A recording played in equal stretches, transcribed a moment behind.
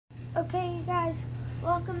Okay, you guys,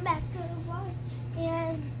 welcome back to the vlog,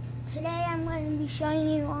 and today I'm going to be showing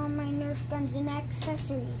you all my Nerf guns and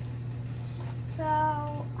accessories.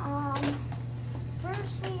 So,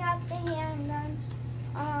 first we got the handguns.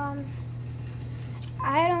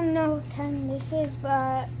 I don't know what kind this is,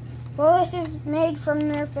 but, well, this is made from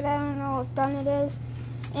Nerf, but I don't know what gun it is.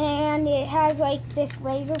 And it has, like, this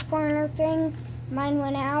laser pointer thing. Mine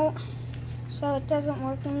went out, so it doesn't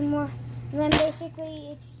work anymore. And then basically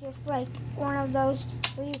it's just like one of those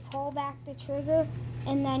where you pull back the trigger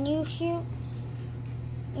and then you shoot.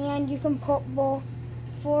 And you can put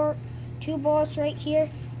two bullets right here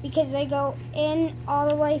because they go in all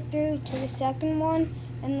the way through to the second one.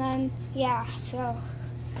 And then, yeah, so.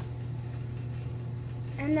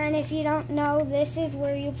 And then if you don't know, this is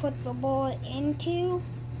where you put the bullet into.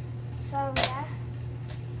 So, yeah.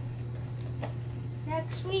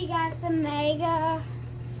 Next we got the Mega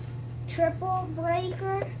triple break.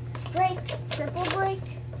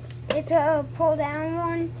 It's a pull down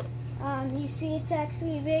one. You see it's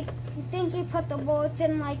actually big. You think you put the bullets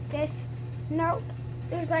in like this. Nope.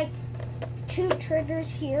 There's like two triggers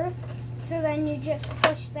here. So then you just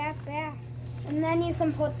push that back. And then you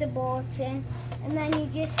can put the bullets in. And then you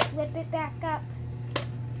just flip it back up.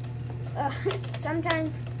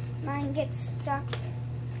 Sometimes mine gets stuck.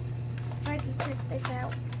 If I can click this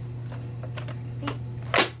out. See?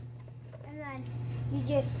 You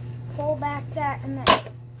just pull back that and then,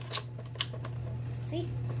 see?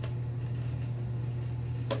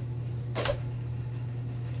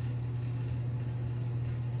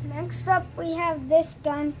 Next up we have this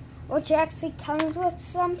gun, which actually comes with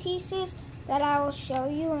some pieces that I will show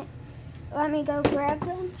you. Let me go grab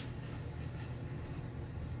them.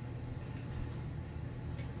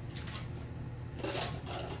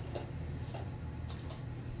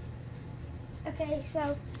 Okay,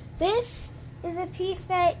 so this is a piece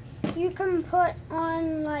that you can put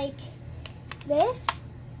on like this,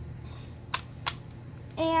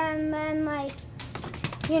 and then like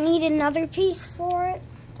you need another piece for it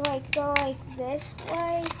to like go like this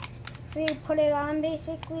way. So you put it on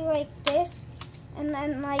basically like this, and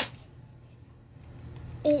then like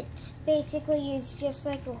it basically is just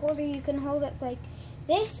like a holder. You can hold it like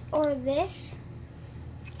this or this,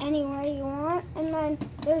 any way you want. And then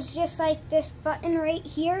there's just like this button right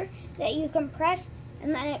here that you can press,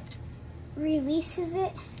 and then it releases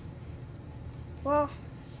it. Well,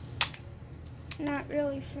 not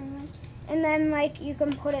really for me. And then like you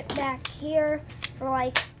can put it back here for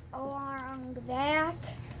like along the back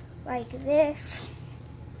like this.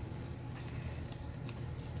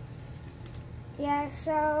 Yeah,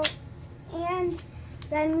 so, and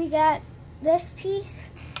then we got this piece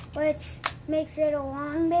which makes it a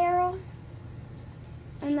long barrel.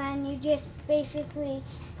 And then you just basically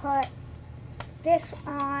put this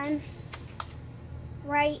on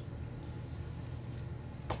right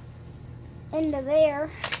into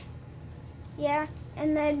there. Yeah,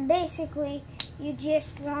 and then basically you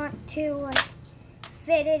just want to like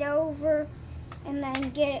fit it over and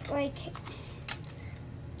then get it like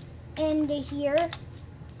into here.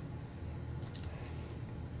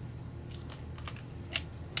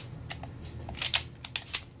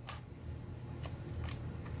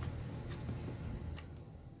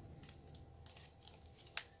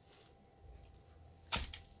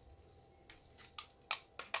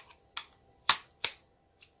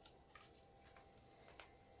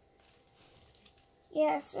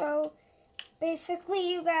 Yeah, so basically,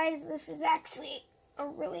 you guys, this is actually a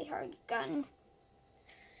really hard gun.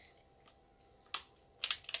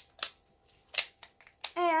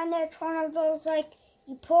 And it's one of those, like,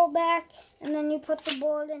 you pull back, and then you put the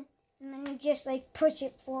bullet in, and then you just, like, push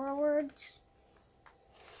it forwards.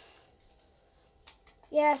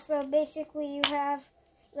 Yeah, so basically you have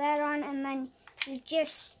that on, and then you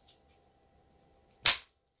just,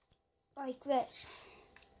 like this.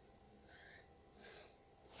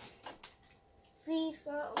 See,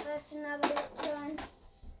 so that's another gun.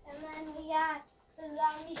 And then we got the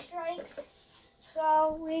zombie strikes.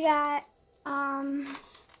 So we got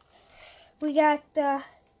the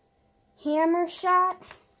hammer shot.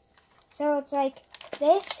 So it's like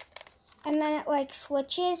this, and then it like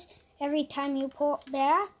switches every time you pull it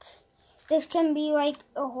back. This can be like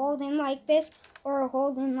a hold-in like this or a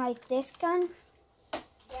hold-in like this gun.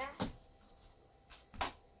 Yeah.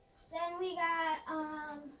 Then we got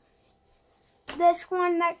this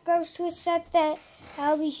one that goes to a set that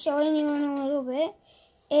I'll be showing you in a little bit.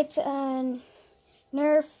 It's a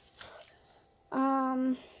Nerf.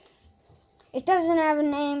 It doesn't have a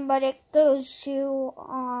name, but it goes to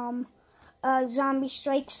a zombie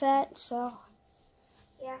strike set. So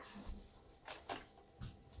yeah.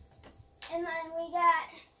 And then we got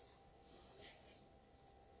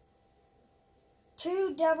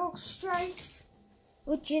 2 double strikes,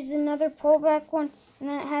 which is another pullback one, and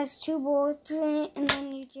then it has 2 bullets in it, and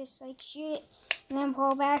then you just like shoot it, and then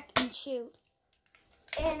pull back and shoot.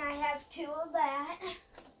 And I have 2 of that.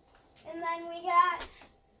 And then we got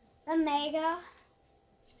the Mega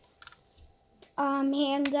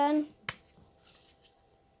handgun.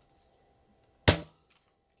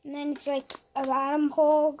 And then it's like a bottom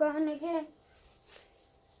hole gun again.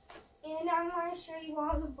 And I'm going to show you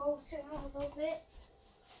all the bolts in a little bit.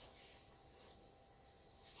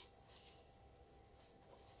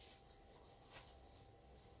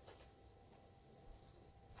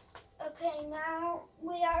 Okay, now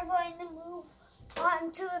we are going to move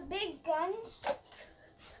on to the big guns.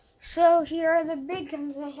 So here are the big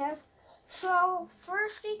guns I have. So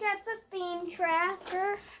first we got the theme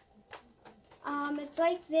tracker. It's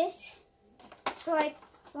like this. So like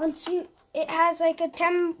it has like a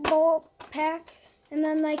 10 bullet pack, and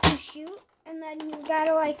then like you shoot, and then you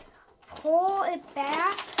gotta like pull it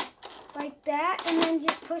back like that, and then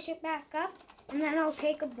just push it back up, and then it'll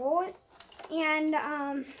take a bullet. And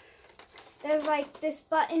there's like this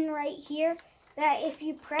button right here that if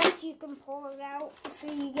you press, you can pull it out, so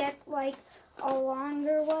you get like a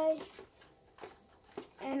longer way.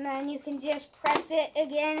 And then you can just press it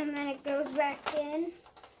again, and then it goes back in.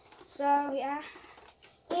 So yeah.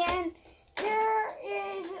 And there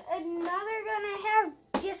is another gun I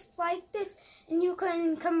have just like this, and you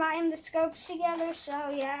can combine the scopes together. So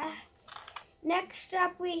yeah. Next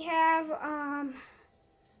up we have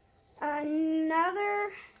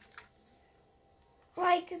another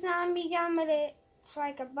like zombie gun, but it's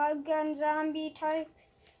like a bug gun zombie type.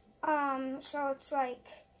 So it's like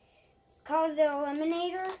called the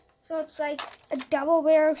Eliminator. So it's like a double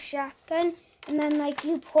barrel shotgun, and then like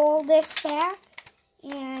you pull this back,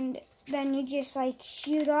 and then you just like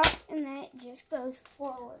shoot off, and then it just goes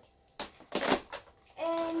forward.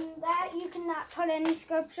 And that you cannot put any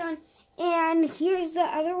scopes on. And here's the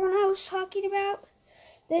other one I was talking about.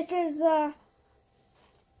 This is the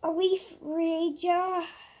Leaf Raja.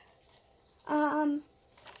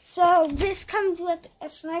 So this comes with a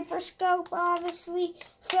sniper scope, obviously.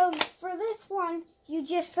 So for this one, you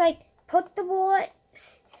just like put the bullet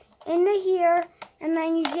into here, and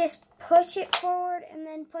then you just push it forward, and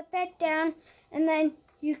then put that down, and then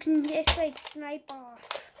you can just like snipe off.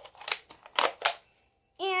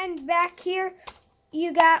 And back here,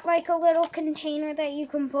 you got like a little container that you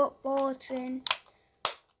can put bullets in.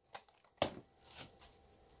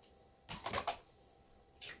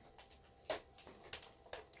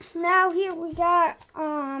 Now here we got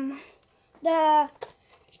the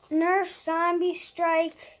Nerf Zombie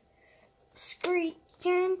Strike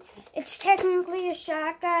Screechin'. It's technically a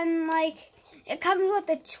shotgun. Like, it comes with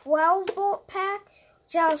a 12 bolt pack,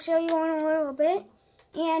 which I'll show you in a little bit.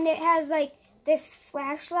 And it has like this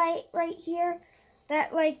flashlight right here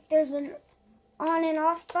that like there's an on and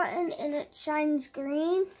off button, and it shines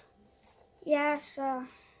green. Yeah, so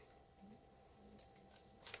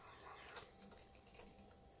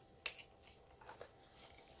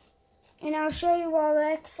and I'll show you all the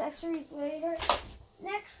accessories later.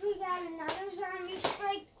 Next, we got another Zombie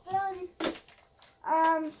Strike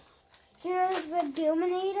gun. Here's the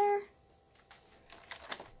Doominator.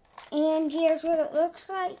 And here's what it looks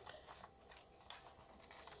like.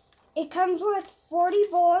 It comes with 40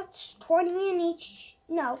 bullets, 20 in each,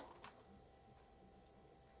 no,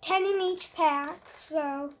 10 in each pack.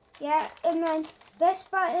 So, yeah, and then this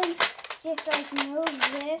button just like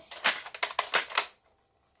moves this.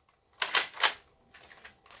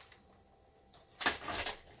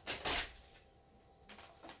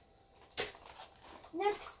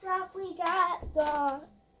 Next up, we got the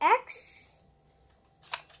X.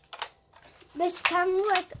 This comes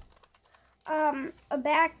with a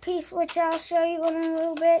back piece, which I'll show you in a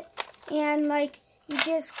little bit, and like you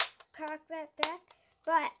just cock that back.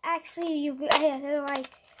 But actually, you have to like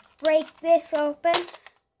break this open.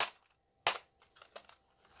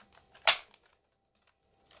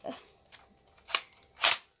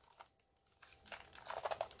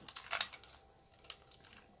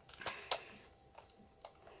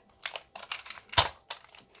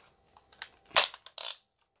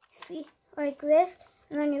 See, like this,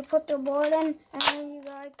 and then you put the bullet in, and then you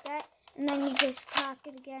go like that, and then you just cock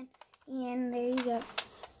it again, and there you go.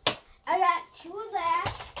 I got 2 of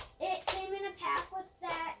that. It came in a pack with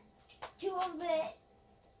that, 2 of it,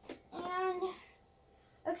 and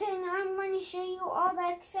okay, now I'm going to show you all the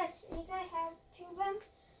accessories I have to them.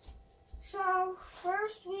 So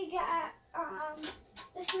first we got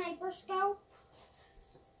the sniper scope.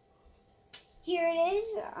 Here it is.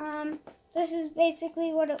 this is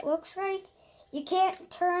basically what it looks like. You can't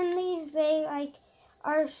turn these, they like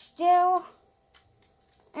are still.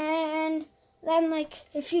 And then like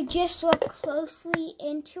if you just look closely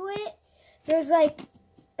into it, there's like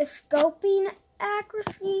a scoping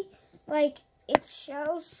accuracy, like it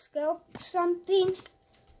shows scope something.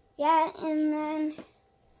 Yeah, and then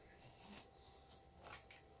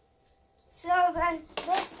so then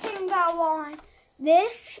this can go on.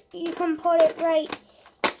 This, you can put it right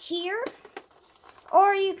here,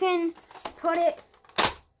 or you can put it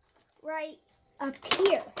right up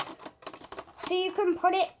here. So you can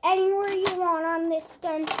put it anywhere you want on this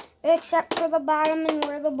gun, except for the bottom and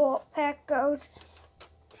where the bullet pack goes.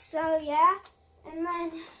 So yeah, and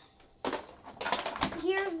then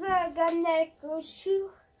here's the gun that it goes to.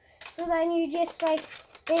 So then you just like,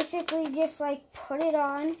 basically just like put it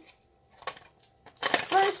on.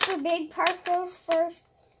 First, the big part goes first,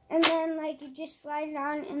 and then like you just slide it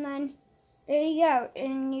on, and then there you go,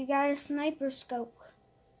 and you got a sniper scope.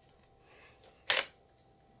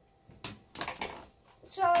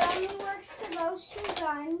 So it only works to those two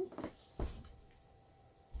guns.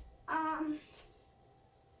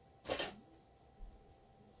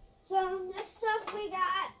 So next up we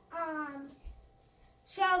got,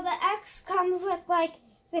 so the X comes with like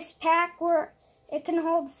this pack where it can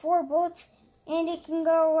hold 4 bullets, and it can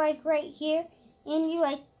go like right here, and you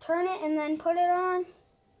like turn it and then put it on.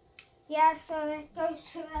 Yeah, so that goes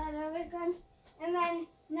to that other gun. And then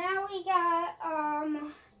now we got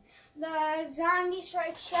the zombie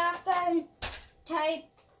strike shotgun type,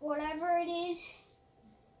 whatever it is.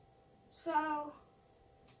 So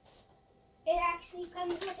it actually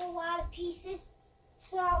comes with a lot of pieces.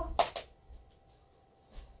 So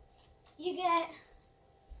you get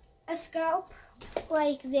a scope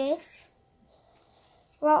like this.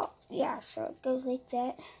 Well, yeah, so it goes like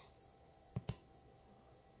that.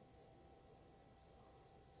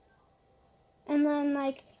 And then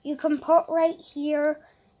like you can put right here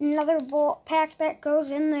another bullet pack that goes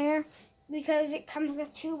in there, because it comes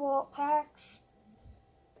with 2 bullet packs.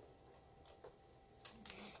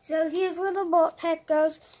 So here's where the bullet pack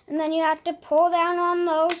goes, and then you have to pull down on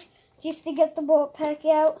those just to get the bullet pack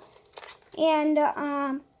out. And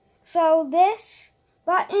so this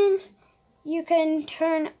button you can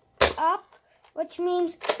turn up, which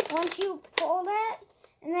means once you pull that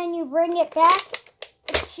and then you bring it back,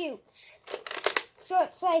 it shoots. So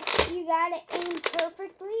it's like you gotta aim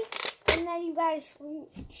perfectly, and then you gotta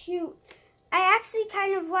shoot. I actually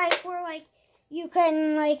kind of like where like you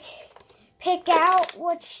can like pick out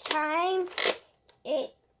which time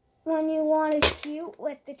when you want to shoot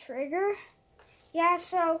with the trigger. Yeah,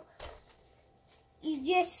 so you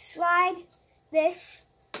just slide this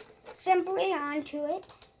simply onto it.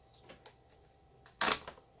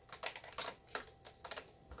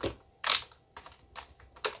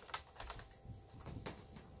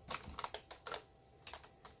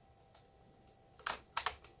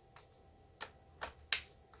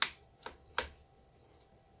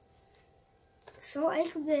 So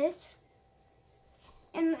like this,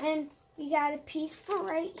 and then we got a piece for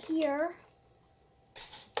right here.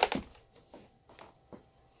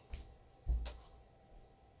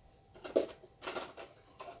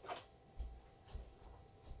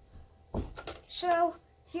 So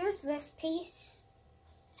here's this piece.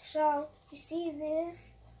 So you see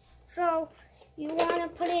this? So you want to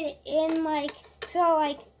put it in like, so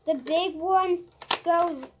like the big one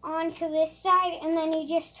goes onto this side, and then you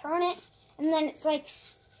just turn it, and then it's like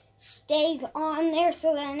stays on there,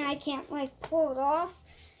 so then I can't like pull it off.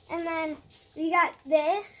 And then we got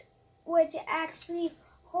this, which actually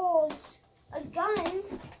holds a gun,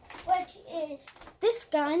 which is this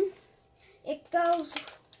gun. It goes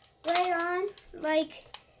right on like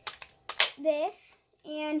this,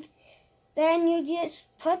 and then you just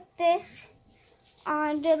put this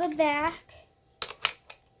onto the back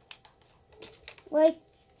like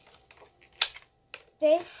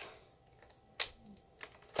this.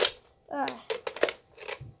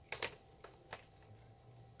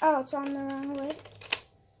 Oh, it's on the wrong way.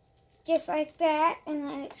 Just like that, and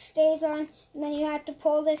then it stays on, and then you have to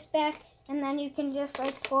pull this back, and then you can just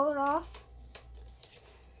like pull it off.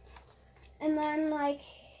 And then like,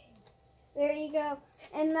 there you go.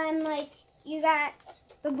 And then like, you got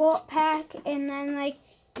the bullet pack, and then like,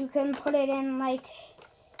 you can put it in like,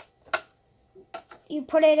 you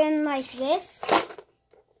put it in like this.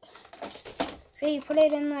 So you put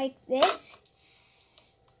it in like this,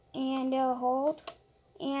 and it'll hold.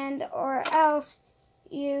 And or else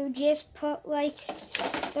you just put like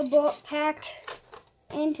the bullet pack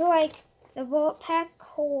into like the bullet pack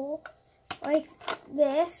hole like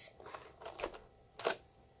this.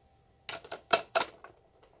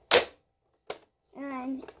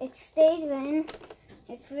 it stays in.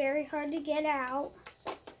 It's very hard to get out.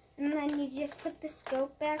 And then you just put the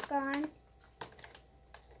scope back on.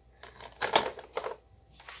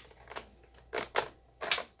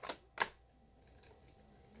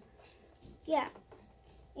 Yeah,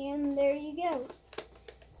 and there you go.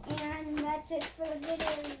 And that's it for the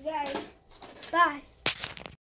video, guys. Bye.